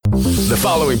The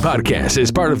following podcast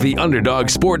is part of the Underdog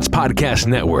Sports Podcast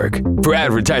Network. For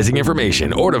advertising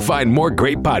information or to find more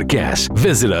great podcasts,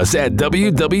 visit us at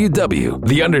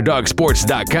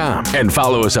www.theunderdogsports.com and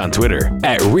follow us on Twitter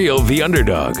at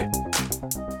RealTheUnderdog.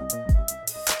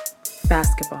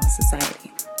 Basketball Society.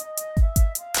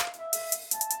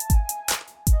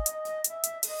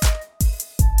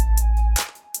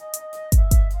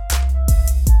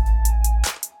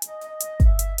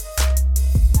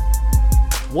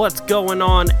 What's going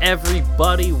on,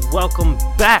 everybody? Welcome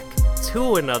back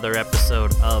to another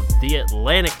episode of The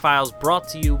Atlantic Files, brought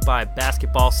to you by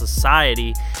Basketball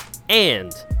Society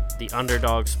and the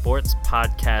Underdog Sports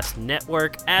Podcast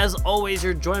Network. As always,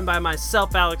 you're joined by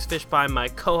myself, Alex Fishbein, my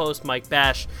co-host, Mike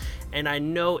Bash, and I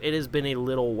know it has been a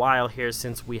little while here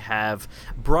since we have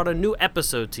brought a new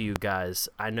episode to you guys.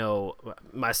 I know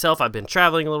myself, I've been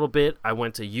traveling a little bit. I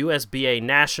went to USBA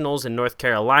Nationals in North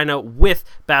Carolina with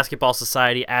Basketball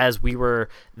Society as we were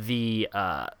the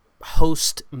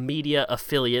host media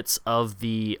affiliates of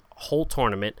the whole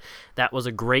tournament. That was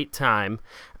a great time,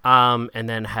 and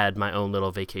then had my own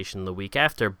little vacation the week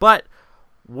after. But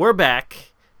we're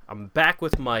back. I'm back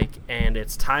with Mike, and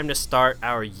it's time to start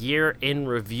our year in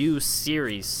review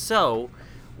series. So,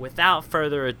 without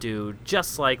further ado,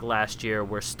 just like last year,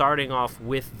 we're starting off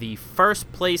with the first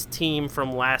place team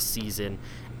from last season,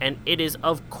 and it is,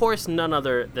 of course, none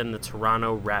other than the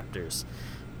Toronto Raptors.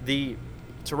 The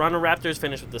Toronto Raptors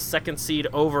finished with the second seed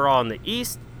overall in the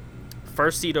East,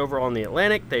 first seed overall in the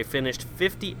Atlantic. They finished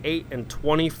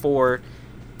 58-24.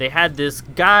 They had this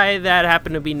guy that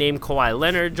happened to be named Kawhi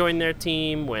Leonard join their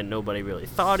team when nobody really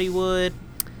thought he would.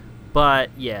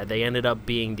 But, yeah, they ended up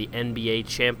being the NBA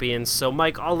champions. So,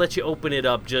 Mike, I'll let you open it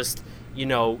up. Just,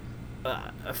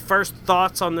 first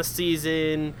thoughts on the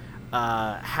season,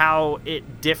 how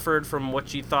it differed from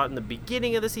what you thought in the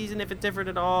beginning of the season, if it differed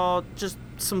at all. Just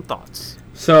some thoughts.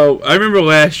 So, I remember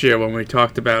last year when we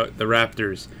talked about the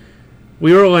Raptors,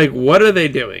 we were like, what are they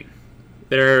doing?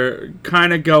 They're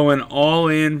kind of going all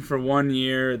in for 1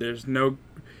 year. There's no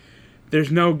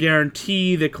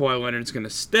guarantee that Kawhi Leonard's going to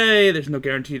stay. There's no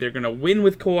guarantee they're going to win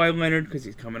with Kawhi Leonard because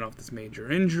he's coming off this major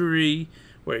injury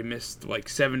where he missed like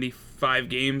 75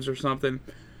 games or something.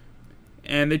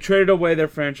 And they traded away their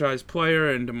franchise player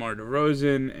and DeMar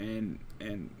DeRozan,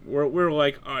 and we're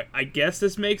like, all right, I guess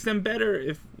this makes them better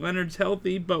if Leonard's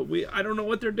healthy, but I don't know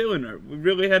what they're doing. We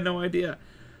really had no idea.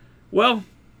 Well,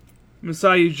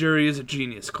 Masai Ujiri is a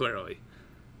genius, clearly.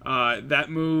 That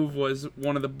move was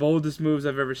one of the boldest moves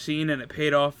I've ever seen, and it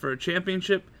paid off for a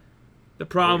championship. The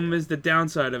problem is the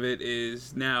downside of it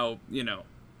is now,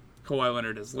 Kawhi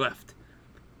Leonard has left.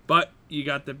 But you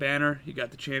got the banner, you got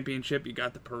the championship, you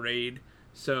got the parade.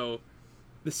 So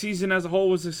the season as a whole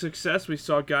was a success. We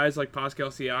saw guys like Pascal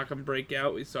Siakam break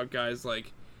out. We saw guys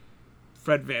like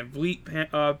Fred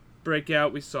VanVleet break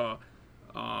out. We saw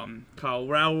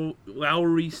Kyle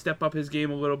Lowry step up his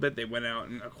game a little bit. They went out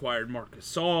and acquired Marc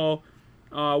Gasol.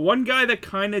 One guy that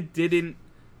kind of didn't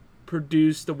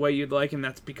produce the way you'd like, and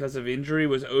that's because of injury,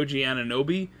 was OG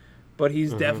Anunoby. But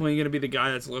he's definitely going to be the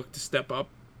guy that's looked to step up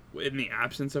in the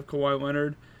absence of Kawhi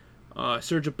Leonard.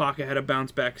 Serge Ibaka had a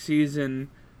bounce-back season.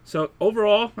 So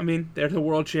overall, I mean, they're the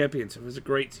world champions. It was a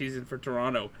great season for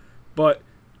Toronto. But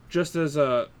just as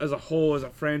a whole, as a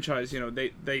franchise,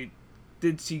 they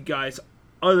did see guys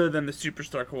other than the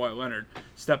superstar Kawhi Leonard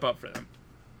step up for them.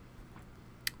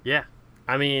 Yeah.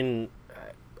 I mean,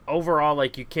 overall,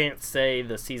 you can't say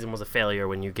the season was a failure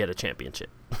when you get a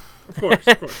championship. Of course.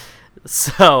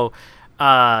 So,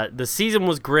 the season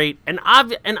was great. And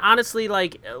honestly,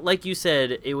 like you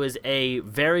said, it was a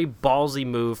very ballsy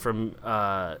move from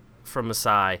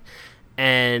Masai.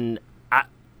 And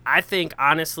I think,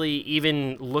 honestly,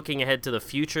 even looking ahead to the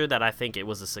future, that I think it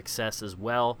was a success as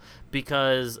well,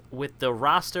 because with the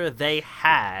roster they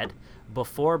had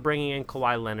before bringing in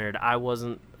Kawhi Leonard, I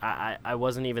wasn't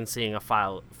even seeing a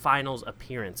finals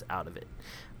appearance out of it.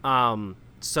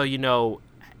 So,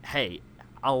 hey,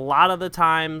 a lot of the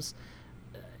times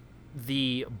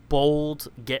the bold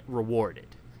get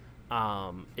rewarded.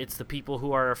 It's the people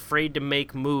who are afraid to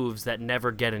make moves that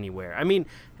never get anywhere. I mean,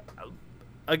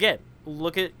 again,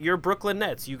 look at your Brooklyn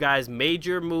Nets. You guys made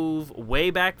your move way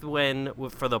back when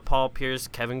for the Paul Pierce,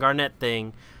 Kevin Garnett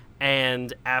thing.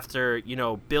 And after,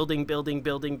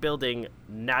 building,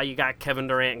 now you got Kevin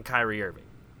Durant and Kyrie Irving.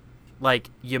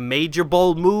 You made your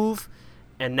bold move,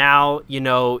 and now,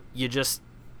 you just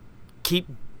keep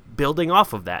building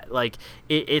off of that.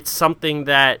 It's something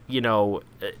that,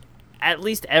 at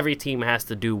least every team has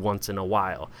to do once in a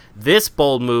while. This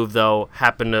bold move, though,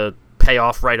 happened to pay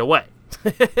off right away.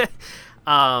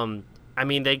 I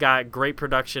mean, they got great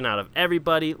production out of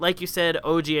everybody. Like you said,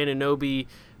 OG Anunoby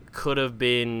could have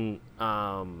been,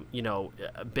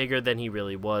 bigger than he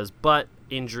really was, but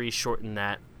injuries shortened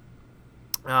that.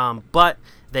 But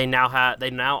they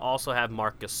now also have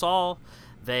Marc Gasol.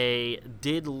 They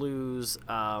did lose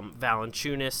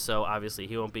Valanciunas, so obviously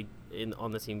he won't be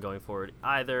on the team going forward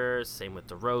either. Same with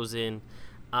DeRozan.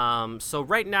 So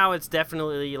right now it's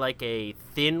definitely like a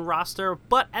thin roster,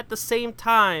 but at the same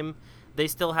time, they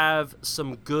still have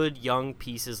some good young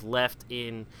pieces left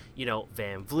in,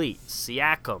 Van Vliet,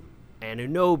 Siakam,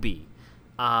 Anunoby.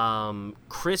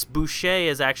 Chris Boucher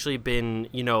has actually been,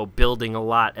 building a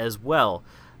lot as well.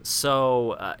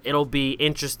 So it'll be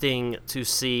interesting to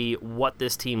see what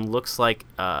this team looks like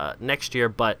next year.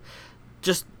 But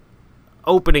just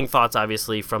opening thoughts,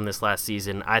 obviously, from this last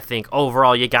season, I think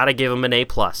overall you got to give them an A+.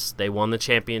 They won the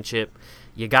championship.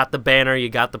 You got the banner. You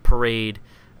got the parade.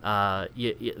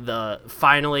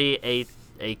 Finally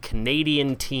a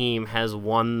Canadian team has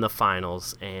won the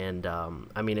finals, and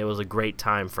it was a great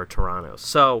time for Toronto.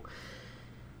 So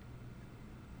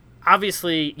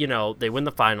obviously, they win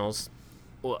the finals.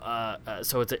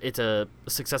 So it's a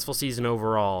successful season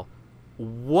overall.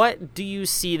 What do you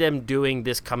see them doing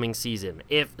this coming season?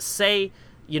 If, say,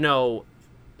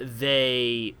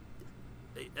 they,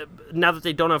 now that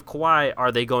they don't have Kawhi,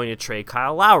 are they going to trade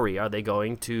Kyle Lowry? Are they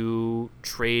going to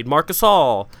trade Marc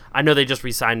Gasol? I know they just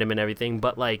re-signed him and everything,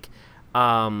 but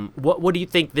what do you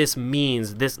think this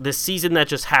means? This season that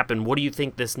just happened, what do you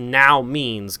think this now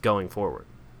means going forward?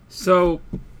 So,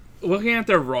 looking at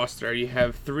their roster, you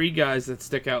have three guys that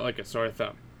stick out like a sore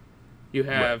thumb. You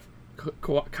have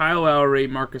Kyle Lowry,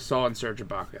 Marc Gasol, and Serge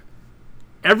Ibaka.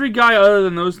 Every guy other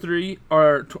than those three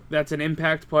that's an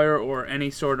impact player or any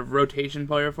sort of rotation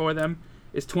player for them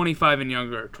is 25 and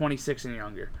younger, 26 and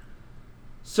younger.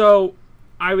 So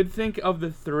I would think of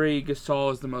the three,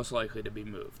 Gasol is the most likely to be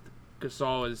moved.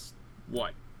 Gasol is,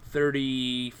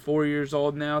 34 years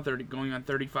old now, going on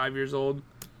 35 years old.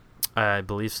 I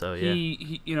believe so,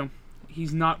 yeah.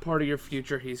 He's not part of your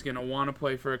future. He's going to want to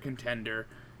play for a contender.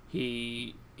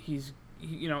 It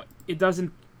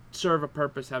doesn't serve a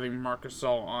purpose having Marc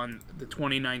Gasol on the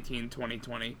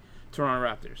 2019-2020 Toronto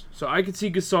Raptors. So I could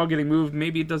see Gasol getting moved.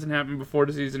 Maybe it doesn't happen before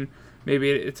the season.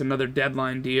 Maybe it's another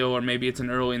deadline deal, or maybe it's an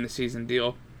early in the season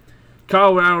deal.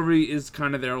 Kyle Lowry is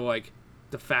kind of their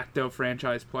de facto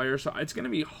franchise player, so it's going to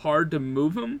be hard to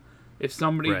move him if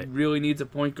somebody really needs a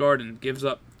point guard and gives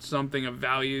up something of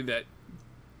value that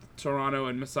Toronto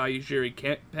and Masai Ujiri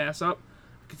can't pass up.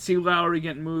 I could see Lowry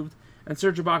getting moved. And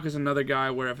Serge Ibaka is another guy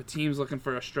where if a team's looking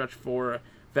for a stretch for a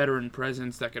veteran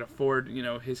presence that could afford,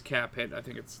 his cap hit, I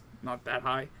think it's not that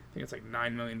high. I think it's like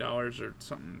 $9 million or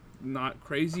something not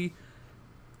crazy.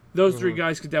 Those three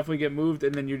guys could definitely get moved,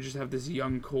 and then you just have this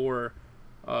young core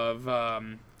of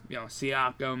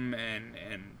Siakam and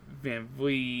Van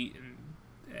Vliet and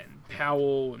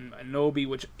Powell and Anunoby,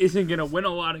 which isn't going to win a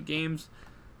lot of games.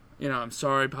 I'm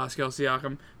sorry, Pascal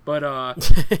Siakam, but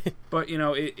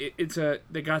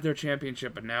they got their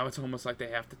championship, but now it's almost like they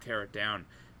have to tear it down.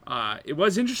 It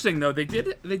was interesting though. They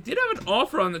did have an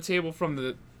offer on the table from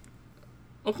the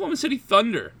Oklahoma City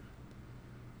Thunder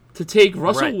to take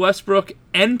Russell Westbrook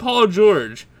and Paul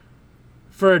George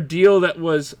for a deal that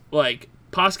was like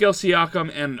Pascal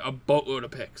Siakam and a boatload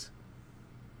of picks.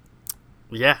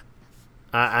 Yeah.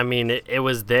 It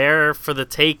was there for the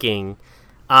taking.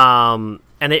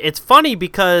 And it's funny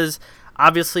because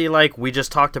obviously, we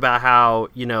just talked about how,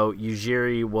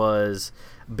 Ujiri was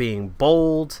being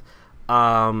bold.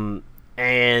 And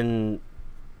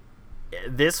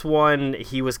this one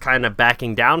he was kind of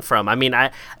backing down from.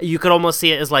 You could almost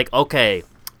see it as okay,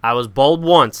 I was bold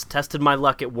once, tested my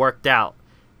luck, it worked out.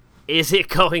 Is it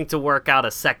going to work out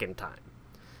a second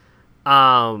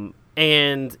time?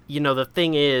 And, the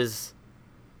thing is,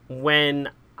 when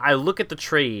I look at the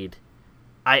trade,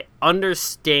 I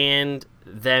understand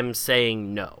them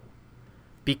saying no.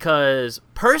 Because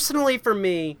personally for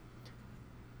me,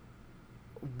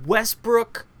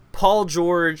 Westbrook, Paul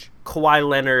George, Kawhi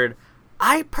Leonard,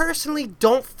 I personally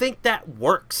don't think that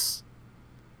works.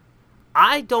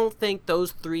 I don't think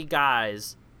those three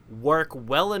guys work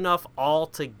well enough all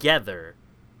together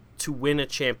to win a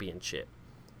championship.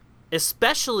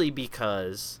 Especially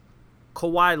because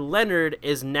Kawhi Leonard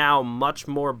is now much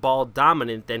more ball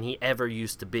dominant than he ever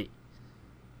used to be.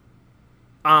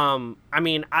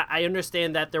 I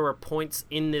understand that there were points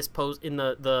in this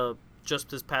the just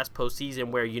this past postseason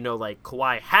where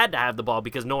Kawhi had to have the ball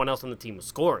because no one else on the team was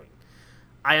scoring.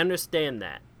 I understand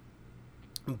that,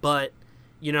 but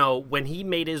when he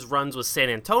made his runs with San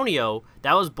Antonio,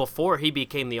 that was before he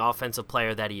became the offensive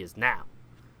player that he is now.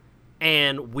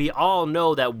 And we all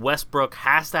know that Westbrook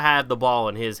has to have the ball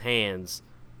in his hands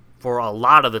for a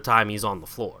lot of the time he's on the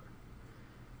floor.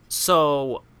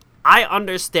 So I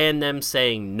understand them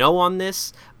saying no on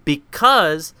this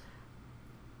because,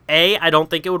 A, I don't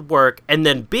think it would work. And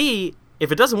then B,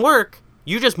 if it doesn't work,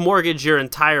 you just mortgage your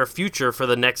entire future for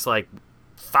the next,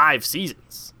 5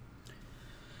 seasons.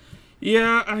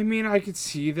 Yeah, I mean, I could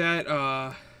see that.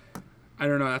 I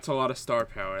don't know. That's a lot of star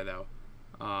power, though.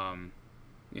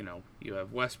 You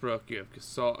have Westbrook, you have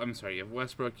Gasol. I'm sorry, you have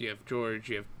Westbrook, you have George,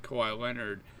 you have Kawhi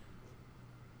Leonard.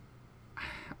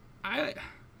 I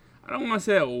don't want to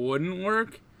say it wouldn't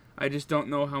work. I just don't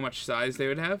know how much size they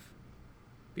would have,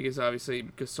 because obviously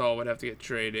Gasol would have to get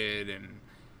traded, and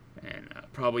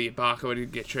probably Ibaka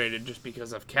would get traded just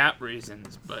because of cap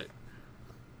reasons. But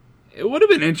it would have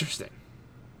been interesting,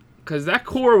 because that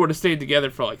core would have stayed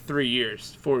together for 4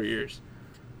 years.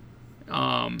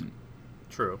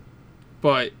 True.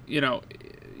 But,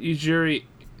 Ujiri,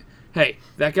 hey,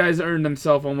 that guy's earned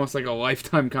himself almost like a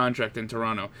lifetime contract in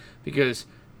Toronto, because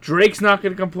Drake's not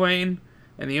going to complain,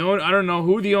 and I don't know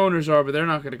who the owners are, but they're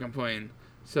not going to complain.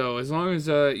 So as long as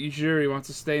Ujiri wants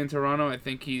to stay in Toronto, I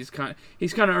think he's kind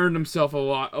of earned himself a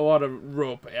lot of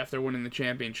rope after winning the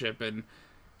championship, and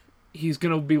he's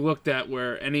going to be looked at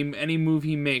where any move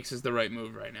he makes is the right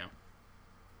move right now.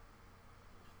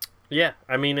 Yeah,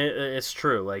 I mean, it's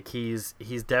true. He's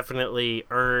definitely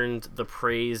earned the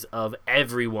praise of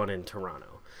everyone in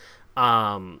Toronto.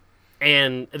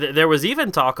 And there was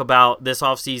even talk about this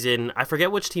offseason, I forget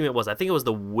which team it was. I think it was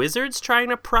the Wizards trying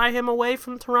to pry him away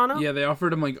from Toronto. Yeah, they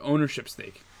offered him, ownership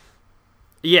stake.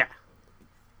 Yeah.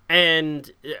 And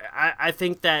I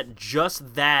think that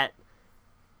just that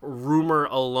rumor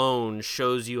alone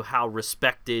shows you how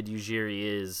respected Ujiri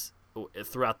is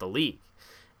throughout the league.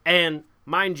 And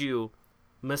mind you,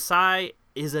 Masai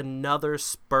is another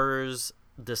Spurs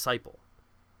disciple.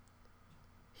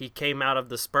 He came out of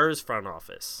the Spurs front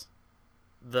office.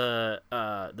 The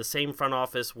same front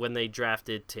office when they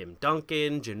drafted Tim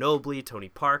Duncan, Ginobili, Tony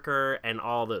Parker, and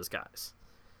all those guys.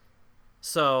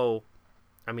 So,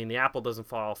 I mean, the apple doesn't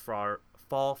fall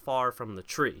far from the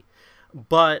tree.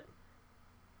 But,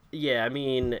 yeah, I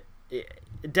mean,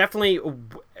 definitely,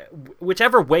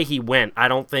 whichever way he went, I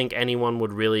don't think anyone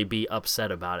would really be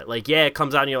upset about it. It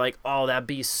comes out and you're like, oh, that'd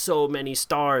be so many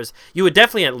stars. You would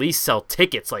definitely at least sell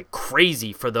tickets like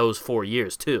crazy for those 4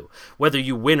 years, too, whether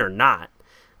you win or not.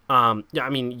 I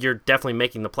mean, you're definitely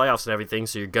making the playoffs and everything,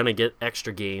 so you're going to get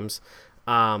extra games,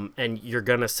 and you're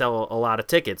going to sell a lot of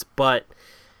tickets. But,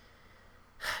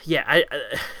 yeah,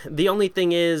 the only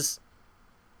thing is,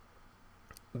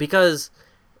 because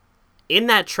in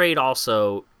that trade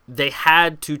also, they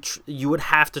had to you would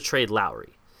have to trade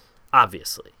Lowry,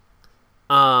 obviously.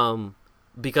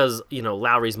 Because,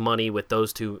 Lowry's money with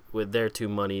their two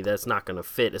money, that's not going to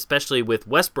fit, especially with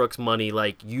Westbrook's money.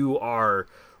 You are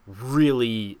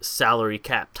really salary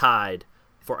cap tied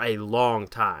for a long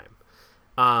time.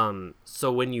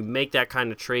 So when you make that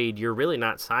kind of trade, you're really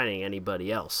not signing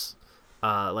anybody else.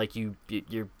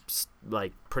 You're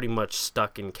pretty much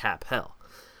stuck in cap hell.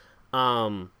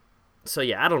 So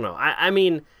yeah, I don't know. I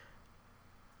mean,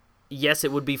 yes,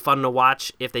 it would be fun to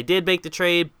watch if they did make the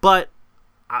trade, but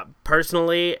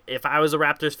personally, if I was a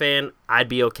Raptors fan, I'd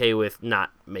be okay with not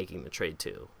making the trade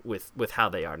too, with how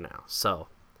they are now. So,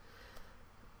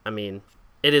 I mean,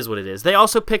 it is what it is. They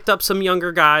also picked up some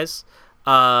younger guys.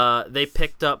 They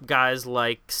picked up guys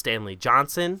like Stanley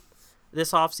Johnson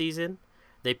this offseason.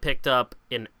 They picked up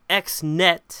an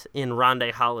ex-net in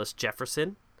Rondae Hollis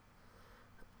Jefferson.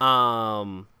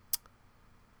 And,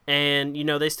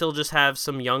 they still just have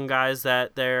some young guys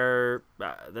that they're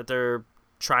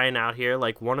trying out here.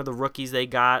 One of the rookies they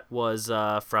got was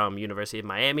from University of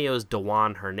Miami. It was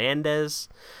DeJuan Hernandez.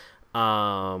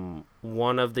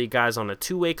 One of the guys on a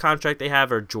two-way contract they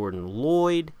have are Jordan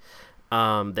Lloyd.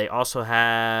 They also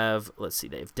have,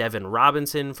 they have Devin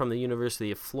Robinson from the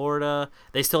University of Florida.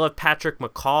 They still have Patrick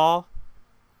McCall.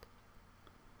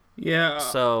 Yeah.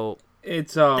 So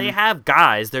it's they have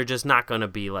guys. They're just not going to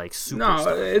be superstars.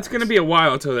 No, it's going to be a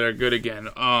while until they're good again.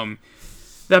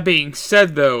 That being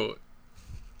said, though,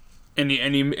 and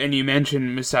you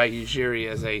mentioned Masai Ujiri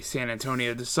as a San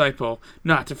Antonio disciple,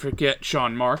 not to forget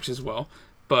Sean Marks as well.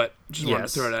 But just wanted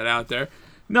to throw that out there.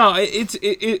 No,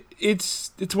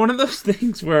 it's one of those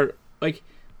things where, like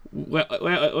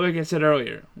I said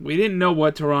earlier, we didn't know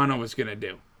what Toronto was gonna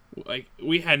do.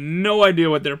 We had no idea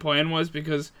what their plan was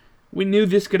because we knew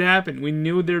this could happen. We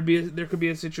knew there could be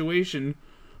a situation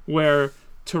where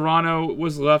Toronto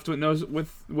was left with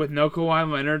no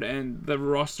Kawhi Leonard, and the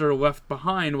roster left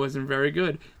behind wasn't very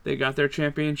good. They got their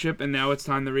championship, and now it's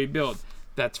time to rebuild.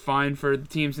 That's fine for the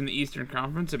teams in the Eastern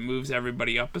Conference. It moves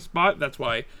everybody up a spot. That's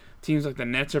why teams like the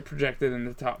Nets are projected in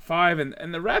the top 5.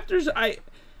 And the Raptors,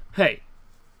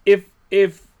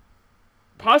 if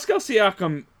Pascal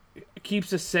Siakam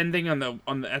keeps ascending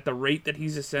at the rate that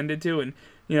he's ascended to, and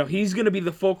he's going to be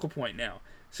the focal point now.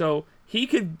 So he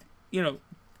could, you're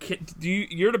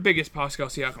the biggest Pascal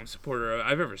Siakam supporter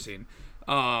I've ever seen.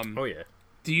 Oh yeah.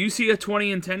 Do you see a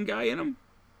 20-10 guy in him?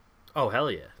 Oh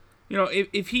hell yeah.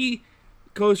 If he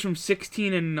goes from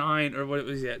 16-9 or what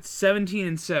was that,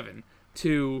 17-7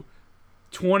 to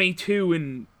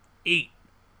 22-8,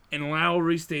 and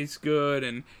Lowry stays good,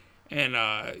 and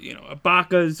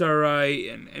Ibaka's all right,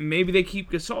 and maybe they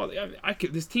keep Gasol.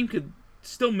 This team could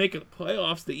still make it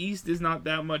playoffs. The East is not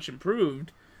that much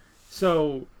improved,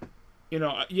 so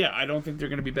I don't think they're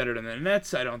going to be better than the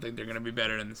Nets. I don't think they're going to be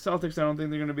better than the Celtics. I don't think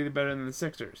they're going to be better than the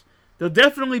Sixers. They'll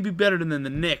definitely be better than the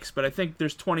Knicks, but I think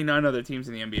there's 29 other teams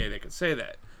in the NBA that could say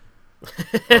that.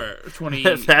 Or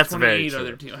 28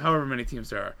 other teams, however many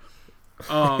teams there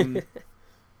are.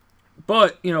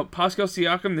 But, Pascal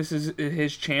Siakam, this is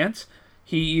his chance.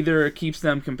 He either keeps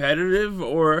them competitive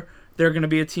or they're going to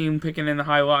be a team picking in the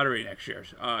high lottery next year.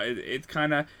 It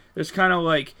can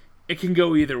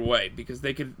go either way because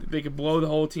they could blow the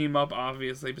whole team up,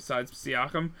 obviously, besides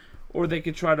Siakam, or they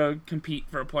could try to compete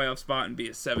for a playoff spot and be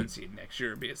a 7 seed next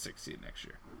year or be a 6 seed next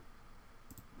year.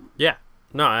 Yeah.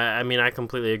 No, I mean, I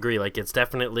completely agree. Like, it's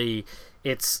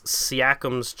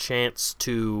Siakam's chance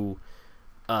to,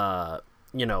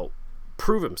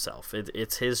 prove himself.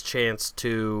 It's his chance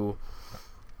to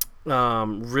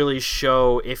really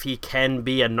show if he can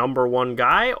be a number 1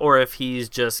 guy or if he's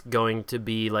just going to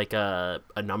be like a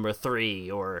number 3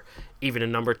 or even a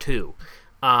number 2.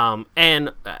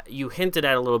 And you hinted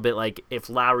at a little bit, like, if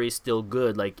Lowry's still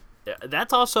good, like,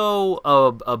 that's also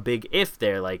a big if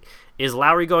there. Like, is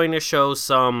Lowry going to show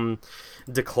some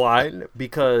decline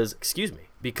because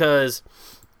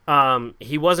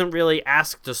he wasn't really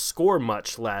asked to score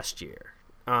much last year.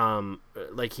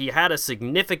 Like, he had a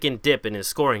significant dip in his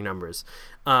scoring numbers.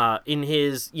 In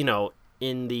his,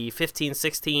 in the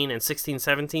 15-16 and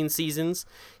 16-17 seasons,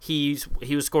 he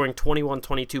was scoring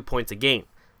 21-22 points a game.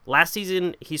 Last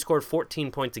season, he scored 14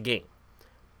 points a game.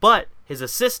 But his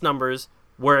assist numbers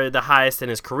were the highest in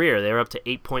his career. They were up to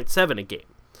 8.7 a game.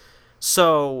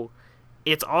 So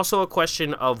it's also a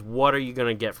question of what are you going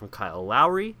to get from Kyle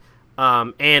Lowry?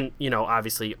 And,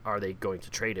 obviously, are they going to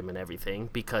trade him and everything?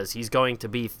 Because he's going to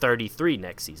be 33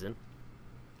 next season.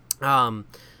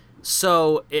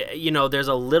 So, there's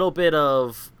a little bit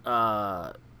of...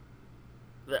 not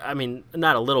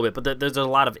a little bit, but there's a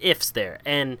lot of ifs there.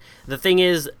 And the thing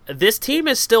is, this team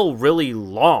is still really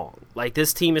long. Like,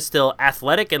 this team is still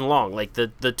athletic and long. Like,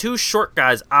 the 2 short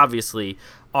guys, obviously,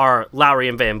 are Lowry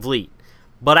and Van Vliet.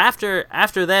 But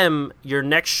after them, your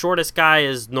next shortest guy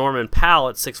is Norman Powell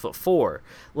at 6'4".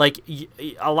 Like,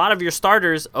 a lot of your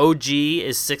starters, OG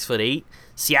is 6'8",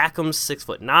 Siakam's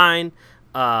 6'9",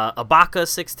 Ibaka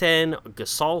 6'10",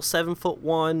 Gasol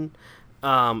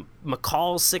 7'1",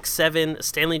 McCall's 6'7",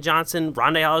 Stanley Johnson,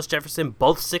 Rondae Hollis-Jefferson,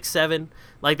 both 6'7".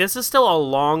 Like, this is still a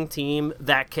long team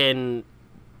that can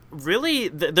really,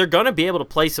 they're going to be able to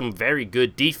play some very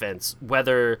good defense.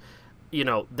 Whether,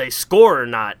 they score or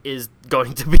not is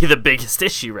going to be the biggest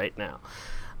issue right now.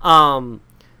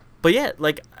 But yeah,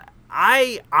 like,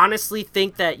 I honestly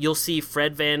think that you'll see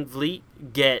Fred VanVleet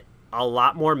get a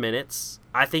lot more minutes.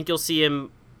 I think you'll see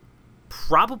him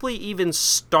probably even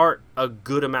start a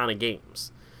good amount of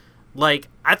games. Like,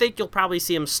 I think you'll probably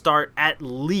see him start at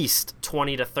least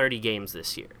 20 to 30 games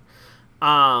this year.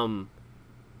 And,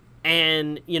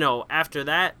 after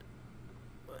that,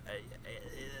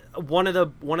 one of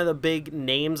the big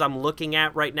names I'm looking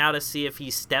at right now to see if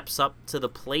he steps up to the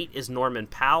plate is Norman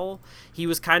Powell. He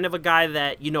was kind of a guy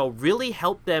that, really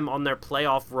helped them on their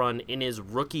playoff run in his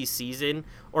rookie season,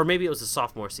 or maybe it was a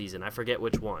sophomore season. I forget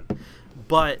which one.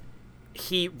 But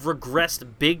he regressed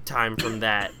big time from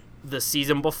that the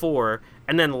season before.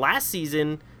 And then last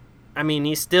season,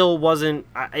 he still wasn't...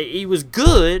 he was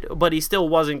good, but he still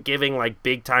wasn't giving, like,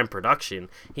 big-time production.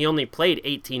 He only played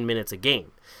 18 minutes a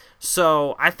game.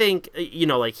 So I think,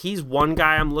 he's one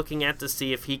guy I'm looking at to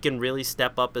see if he can really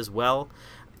step up as well.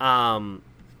 And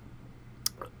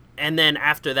then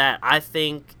after that, I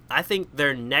think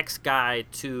their next guy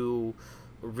to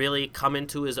really come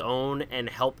into his own and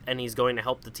help, and he's going to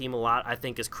help the team a lot, I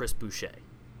think, is Chris Boucher.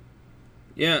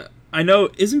 Yeah, I know.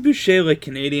 Isn't Boucher, like,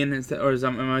 Canadian, am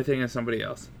I thinking of somebody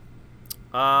else?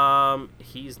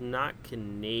 He's not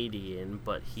Canadian,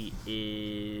 but he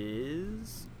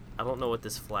is... I don't know what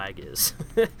this flag is.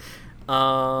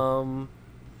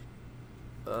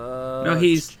 No,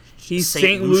 he's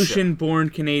St. Lucian-born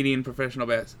Canadian professional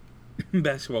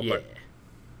basketball player.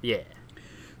 Yeah.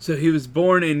 So he was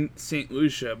born in St.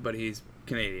 Lucia, but he's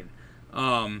Canadian.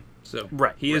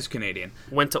 He is Canadian.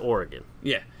 Went to Oregon.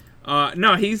 Yeah.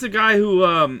 No, he's a guy who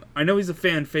I know he's a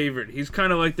fan favorite. He's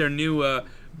kind of like their new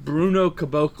Bruno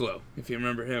Caboclo, if you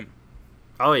remember him.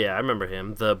 Oh yeah, I remember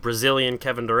him. The Brazilian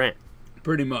Kevin Durant.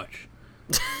 Pretty much.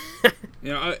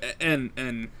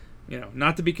 And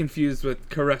not to be confused with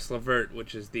Caress Levert,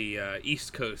 which is the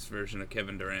East Coast version of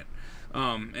Kevin Durant.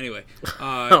 Anyway.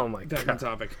 Oh my god. Different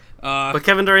topic. But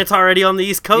Kevin Durant's already on the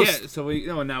East Coast. Yeah. So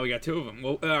now we got two of them.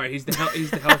 Well, all right. He's the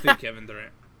healthy Kevin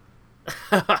Durant.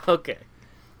 Okay.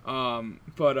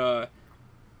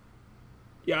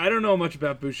 Yeah, I don't know much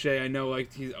about Boucher. I know,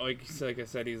 like I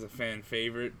said, he's a fan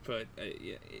favorite, but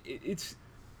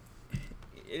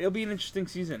it'll be an interesting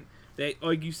season. They,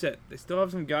 like you said, they still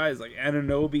have some guys like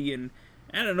Anunoby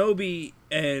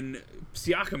and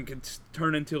Siakam could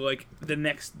turn into like the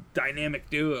next dynamic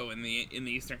duo in the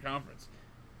Eastern Conference.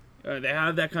 They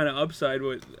have that kind of upside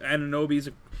with Anunoby's.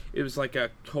 It was like a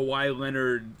Kawhi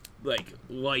Leonard like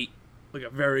light, like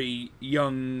a very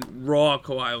young raw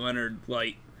Kawhi Leonard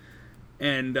light.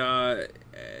 And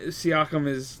Siakam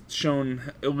has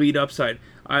shown elite upside.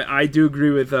 I do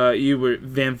agree with you with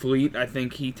Van Vliet. I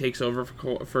think he takes over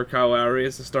for Kyle Lowry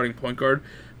as the starting point guard.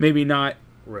 Maybe not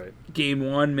game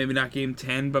 1, maybe not game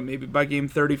 10, but maybe by game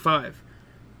 35.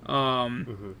 I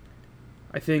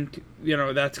think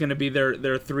that's going to be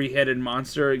their three-headed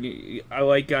monster. I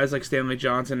like guys like Stanley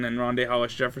Johnson and Rondae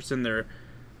Hollis-Jefferson.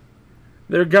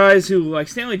 They're guys who, like,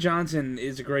 Stanley Johnson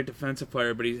is a great defensive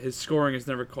player, but his scoring has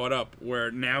never caught up, where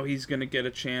now he's going to get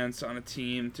a chance on a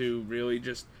team to really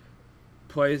just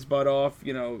play his butt off,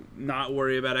 not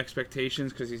worry about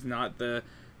expectations because he's not the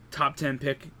top 10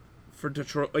 pick for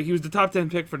Detroit. Like, he was the top 10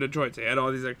 pick for Detroit, so he had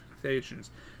all these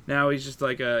expectations. Now he's just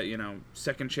like a,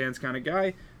 second chance kind of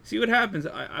guy. See what happens.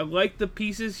 I like the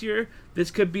pieces here.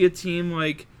 This could be a team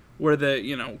like where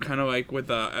kind of like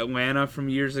with Atlanta from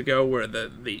years ago, where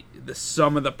the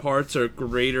sum of the parts are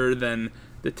greater than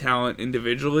the talent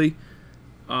individually.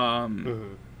 I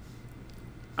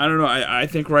don't know. I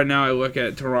think right now I look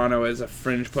at Toronto as a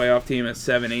fringe playoff team, a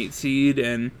 7-8 seed,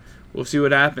 and we'll see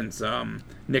what happens.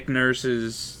 Nick Nurse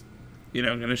is,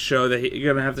 going to show that he's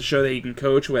going to have to show that he can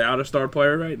coach without a star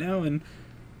player right now, and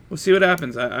we'll see what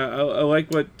happens. I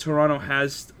like what Toronto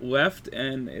has left,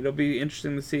 and it'll be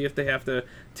interesting to see if they have to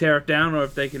tear it down or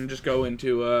if they can just go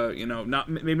into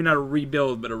maybe not a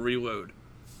rebuild but a reload.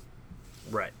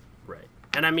 Right.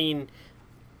 And I mean,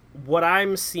 what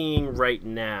I'm seeing right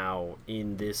now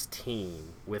in this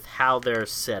team with how they're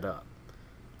set up,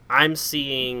 I'm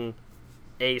seeing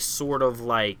a sort of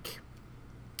like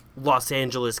Los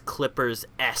Angeles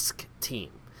Clippers-esque team.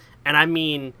 And I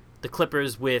mean the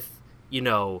Clippers with,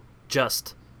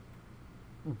 just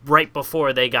right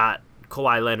before they got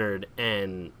Kawhi Leonard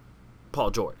and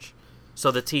Paul George.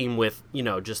 So the team with,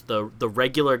 just the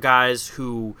regular guys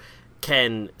who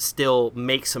can still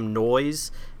make some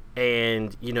noise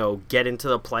and, get into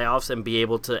the playoffs and be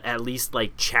able to at least,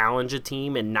 like, challenge a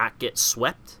team and not get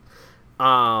swept.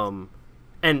 And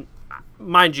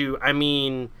mind you, I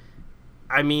mean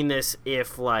this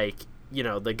if, like,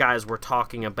 the guys we're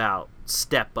talking about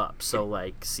step up. So,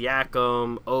 like,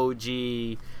 Siakam,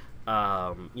 OG,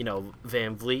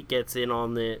 Van Vliet gets in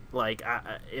on the, like,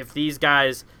 if these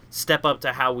guys step up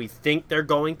to how we think they're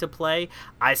going to play,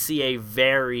 I see a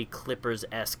very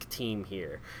Clippers-esque team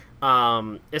here.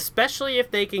 Especially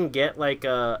if they can get, like,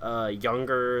 a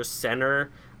younger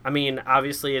center. I mean,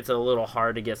 obviously it's a little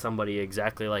hard to get somebody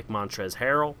exactly like Montrezl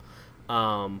Harrell.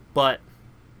 But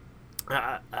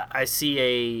I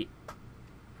see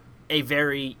a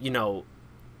very,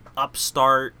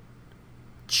 upstart,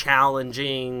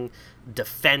 challenging,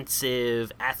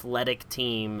 defensive, athletic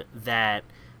team that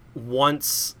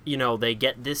once, they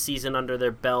get this season under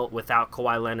their belt without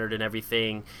Kawhi Leonard and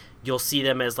everything, you'll see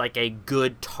them as like a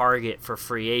good target for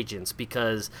free agents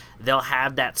because they'll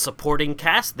have that supporting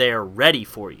cast there ready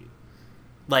for you.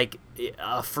 Like,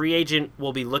 a free agent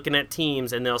will be looking at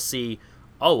teams and they'll see,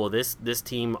 oh, well, this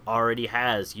team already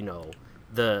has,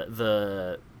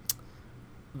 the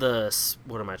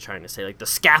what am I trying to say? Like the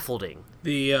scaffolding.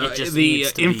 The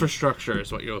infrastructure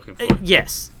is what you're looking for.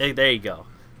 Yes, there you go.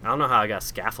 I don't know how I got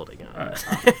scaffolding on.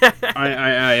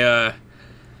 I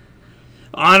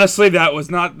honestly, that was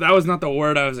not the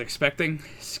word I was expecting.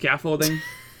 Scaffolding.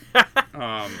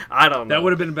 I don't know. That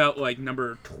would have been about like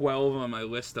number 12 on my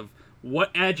list of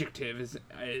what adjective is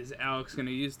Alex going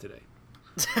to use today.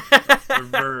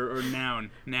 or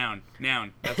noun.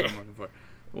 That's what I'm looking for.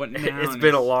 What noun It's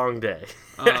been a long day.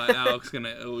 Alex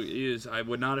gonna use? I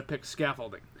would not have picked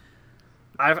scaffolding.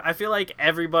 I feel like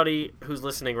everybody who's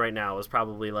listening right now is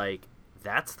probably like,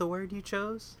 that's the word you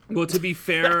chose? Well, to be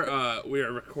fair, we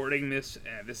are recording this,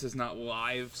 and this is not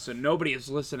live, so nobody is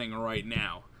listening right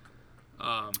now.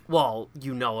 Well,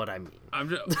 you know what I mean. I'm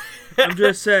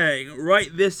just saying,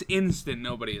 right this instant,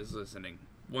 nobody is listening.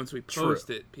 Once we post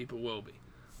it, people will be.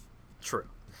 True.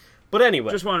 But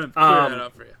anyway. Just wanted to clear that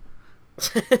up for you.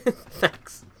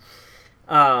 Thanks.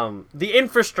 The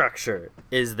infrastructure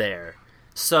is there.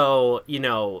 So,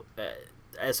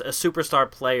 as a superstar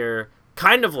player,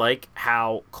 kind of like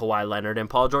how Kawhi Leonard and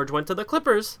Paul George went to the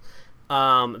Clippers,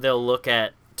 they'll look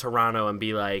at Toronto and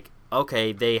be like,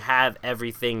 okay, they have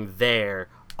everything there.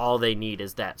 All they need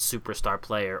is that superstar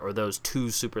player or those two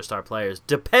superstar players,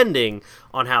 depending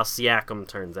on how Siakam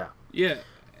turns out. Yeah.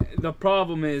 The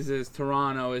problem is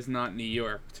Toronto is not New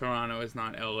York. Toronto is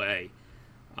not L.A.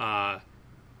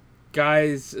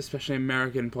 Guys, especially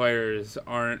American players,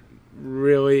 haven't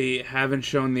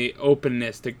shown the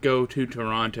openness to go to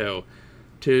Toronto,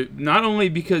 to not only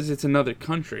because it's another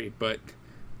country, but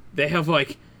they have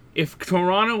if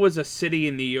Toronto was a city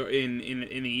in the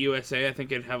USA, I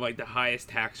think it'd have the highest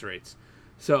tax rates.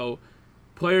 So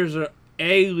players are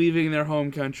A, leaving their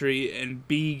home country, and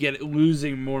B,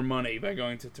 losing more money by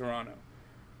going to Toronto.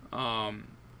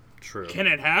 True. Can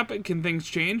it happen? Can things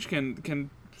change? Can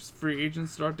free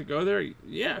agents start to go there?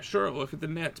 Yeah, sure. Look at the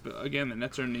Nets, but again, the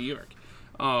Nets are in New York.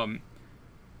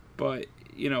 But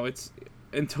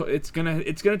it's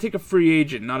gonna take a free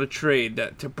agent, not a trade,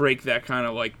 to break that kind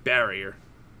of barrier.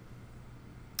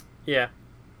 Yeah.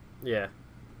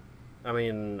 I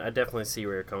mean, I definitely see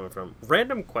where you're coming from.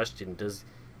 Random question: Does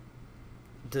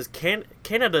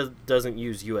Canada doesn't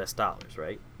use U.S. dollars,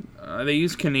 right? They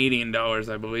use Canadian dollars,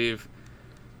 I believe.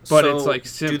 But so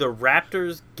it's do the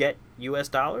Raptors get U.S.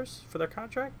 dollars for their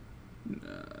contract?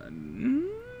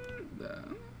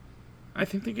 I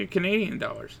think they get Canadian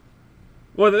dollars.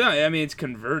 Well, I mean, it's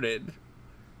converted.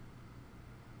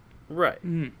 Right.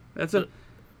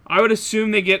 I would assume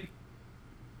they get.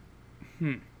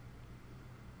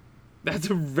 That's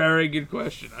a very good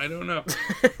question. I don't know.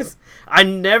 I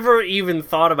never even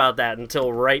thought about that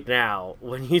until right now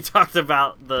when you talked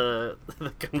about the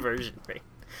conversion rate.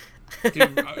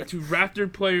 To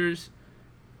Raptor players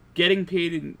getting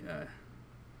paid in...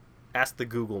 Ask the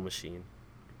Google machine.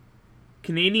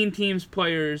 Canadian teams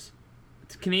pay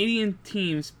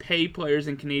players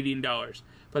in Canadian dollars,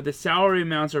 but the salary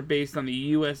amounts are based on the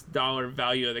U.S. dollar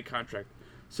value of the contract.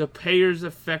 So players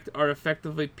are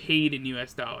effectively paid in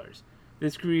U.S. dollars.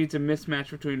 This creates a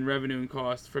mismatch between revenue and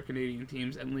cost for Canadian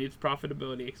teams and leaves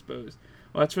profitability exposed.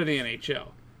 Well, that's for the NHL.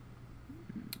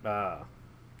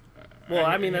 Well,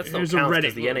 I mean, that's still There's counts a Reddit.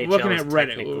 because the NHL Looking is at Reddit.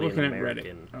 technically We're looking an at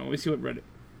American. Reddit. We see what Reddit.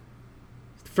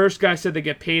 The first guy said they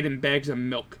get paid in bags of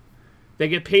milk. They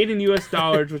get paid in U.S.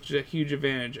 dollars, which is a huge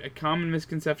advantage. A common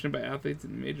misconception by athletes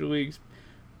in the major leagues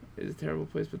is a terrible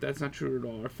place, but that's not true at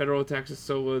all. Our federal tax is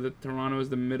so low that Toronto is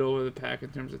the middle of the pack in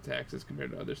terms of taxes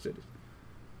compared to other cities.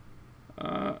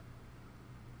 All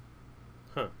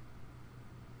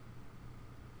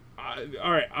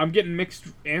right, I'm getting mixed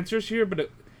answers here, but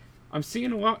I'm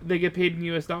seeing a lot. They get paid in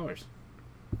U.S. dollars.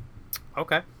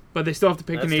 Okay. But they still have to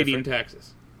pay That's Canadian different.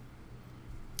 taxes.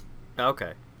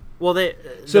 Okay. Well, the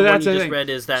So one that's you the just thing. read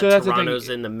is that So that's the Toronto's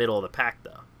thing. in the middle of the pack,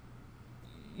 though.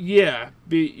 Yeah,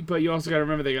 but you also got to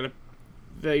remember they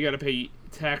got to pay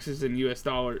taxes in U.S.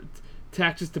 dollars,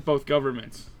 taxes to both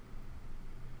governments.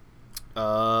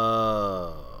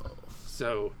 Oh.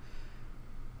 So,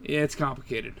 yeah, it's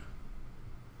complicated.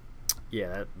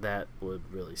 Yeah, that would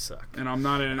really suck. And I'm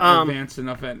not advanced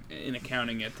enough in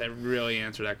accounting yet to really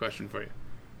answer that question for you.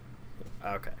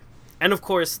 Okay. And of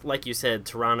course, like you said,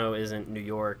 Toronto isn't New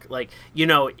York.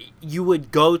 You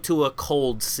would go to a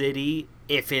cold city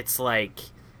if it's like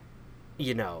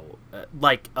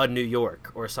a New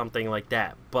York or something like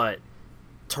that. But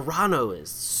Toronto is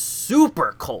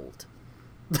super cold.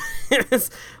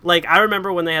 I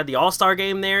remember when they had the All-Star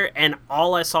game there, and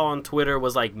all I saw on Twitter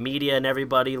was media and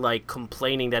everybody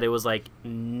complaining that it was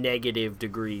negative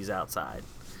degrees outside.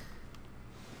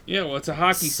 Yeah, well, it's a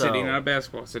hockey city, not a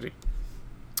basketball city.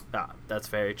 That's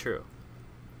very true.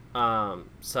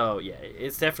 So yeah,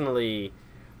 it's definitely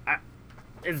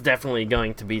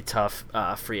going to be tough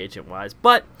free agent wise,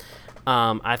 but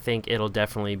I think it'll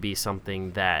definitely be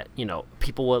something that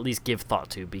people will at least give thought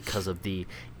to because of the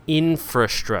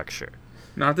infrastructure,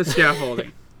 not the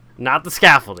scaffolding. Not the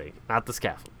scaffolding.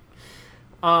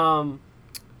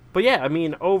 But yeah, I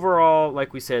mean, overall,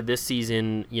 like we said, this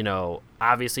season,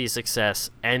 obviously success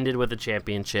ended with a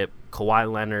championship.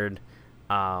 Kawhi Leonard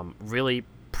really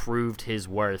proved his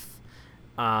worth.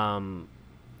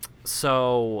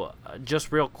 So,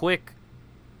 just real quick,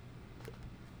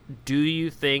 do you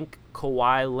think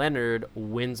Kawhi Leonard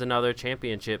wins another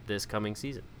championship this coming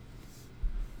season?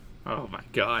 Oh my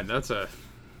God, that's a.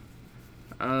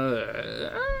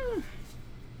 I'm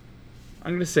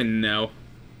gonna say no.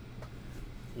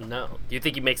 No. Do you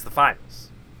think he makes the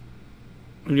finals?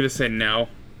 I'm gonna say no.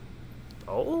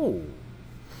 Oh.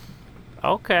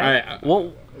 Okay.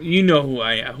 Well, you know who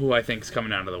I think's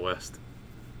coming out of the West.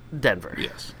 Denver.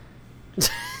 Yes.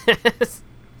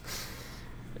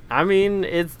 I mean,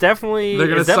 it's definitely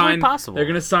possible. They're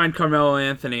gonna sign Carmelo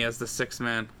Anthony as the sixth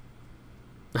man.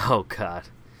 Oh God.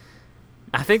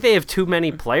 I think they have too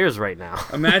many players right now.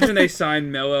 Imagine they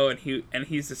sign Melo and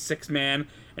he's the sixth man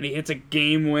and he hits a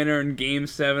game winner in Game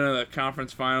 7 of the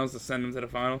conference finals to send them to the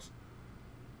finals.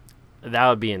 That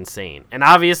would be insane. And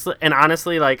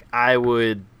honestly, like I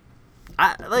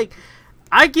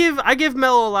give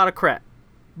Melo a lot of crap,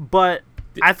 but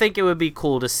I think it would be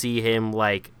cool to see him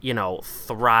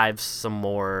thrive some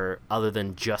more other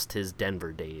than just his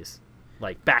Denver days,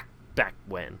 like back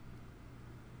when.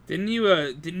 Didn't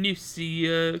you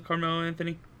see Carmelo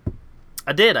Anthony?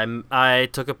 I did. I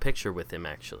took a picture with him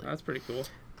actually. That's pretty cool.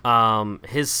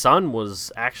 His son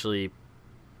was actually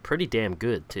pretty damn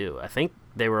good too. I think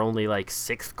they were only like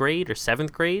 6th grade or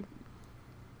 7th grade.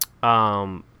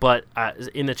 But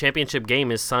in the championship game,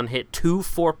 his son hit 2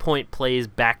 4-point plays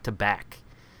back to back.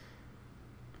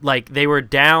 Like they were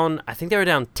down, I think they were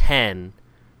down 10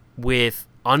 with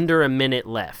under a minute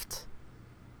left.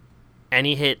 And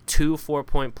he hit 2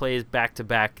 4-point plays back to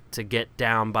back to get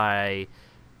down by.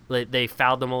 They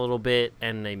fouled them a little bit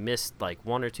and they missed like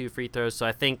 1 or 2 free throws. So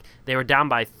I think they were down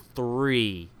by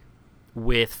 3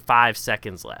 with 5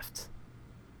 seconds left.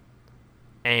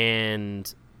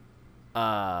 And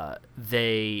their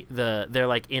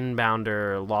like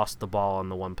inbounder lost the ball on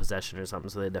the one possession or something,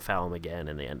 so they had to foul him again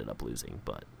and they ended up losing.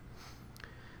 But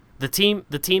the team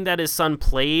that his son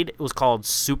played was called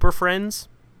Super Friends.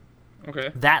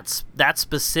 Okay. That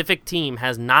specific team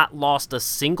has not lost a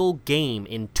single game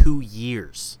in 2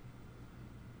 years.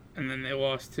 And then they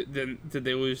lost. Then did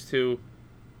they lose to?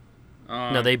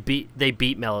 No, they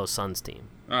beat Melo's son's team.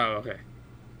 Oh, okay.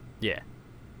 Yeah.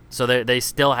 So they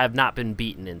still have not been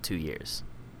beaten in 2 years,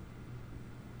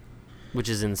 which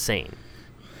is insane.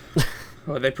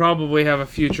 Well, they probably have a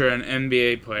future an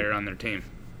NBA player on their team,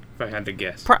 if I had to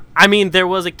guess. I mean, there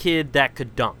was a kid that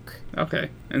could dunk.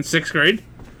 Okay. In 6th grade?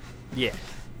 Yeah.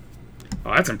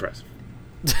 Oh, that's impressive.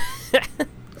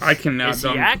 I cannot is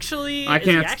dunk. He actually? I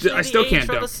can't. I still can't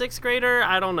for dunk. The 6th grader?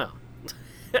 I don't know.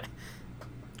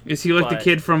 Is he like the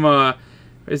kid from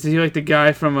Is he like the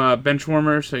guy from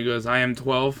Benchwarmer? So he goes, "I am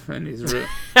 12," and he's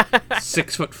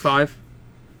 6'5",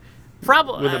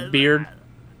 probably with a beard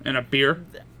and a beer.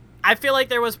 I feel like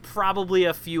there was probably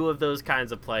a few of those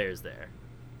kinds of players there.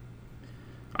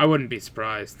 I wouldn't be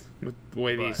surprised with the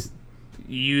way these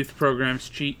youth programs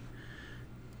cheat.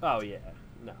 Oh yeah,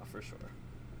 no, for sure.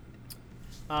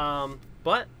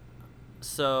 But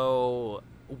so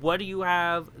what do you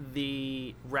have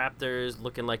the Raptors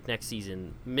looking like next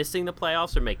season? Missing the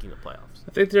playoffs or making the playoffs?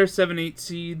 I think they're a 7-8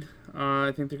 seed.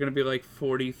 I think they're going to be like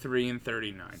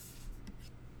 43-39.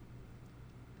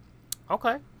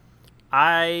 Okay.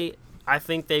 I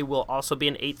think they will also be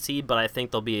an 8 seed, but I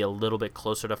think they'll be a little bit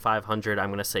closer to 500. I'm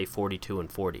going to say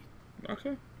 42-40.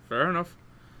 Okay, fair enough.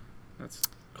 That's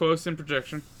close in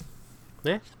projection.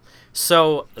 Yeah.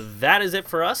 So that is it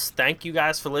for us. Thank you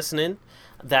guys for listening.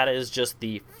 That is just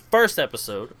the first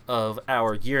episode of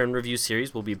our year in review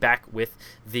series. We'll be back with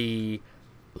the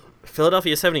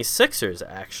Philadelphia 76ers,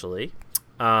 actually,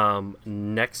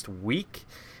 next week.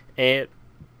 And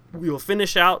we will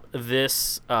finish out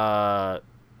this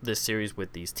this series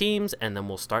with these teams, and then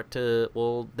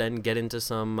we'll then get into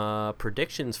some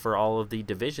predictions for all of the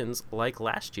divisions like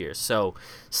last year. So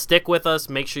stick with us.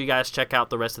 Make sure you guys check out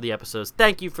the rest of the episodes.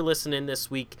 Thank you for listening this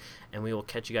week, and we will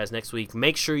catch you guys next week.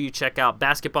 Make sure you check out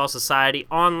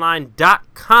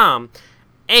basketballsocietyonline.com,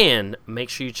 and make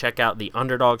sure you check out the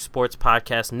Underdog Sports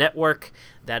Podcast Network.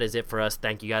 That is it for us.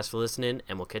 Thank you guys for listening,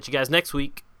 and we'll catch you guys next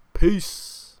week.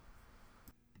 Peace.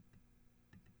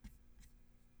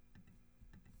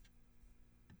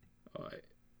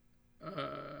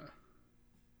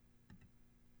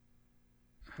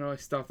 How do I stop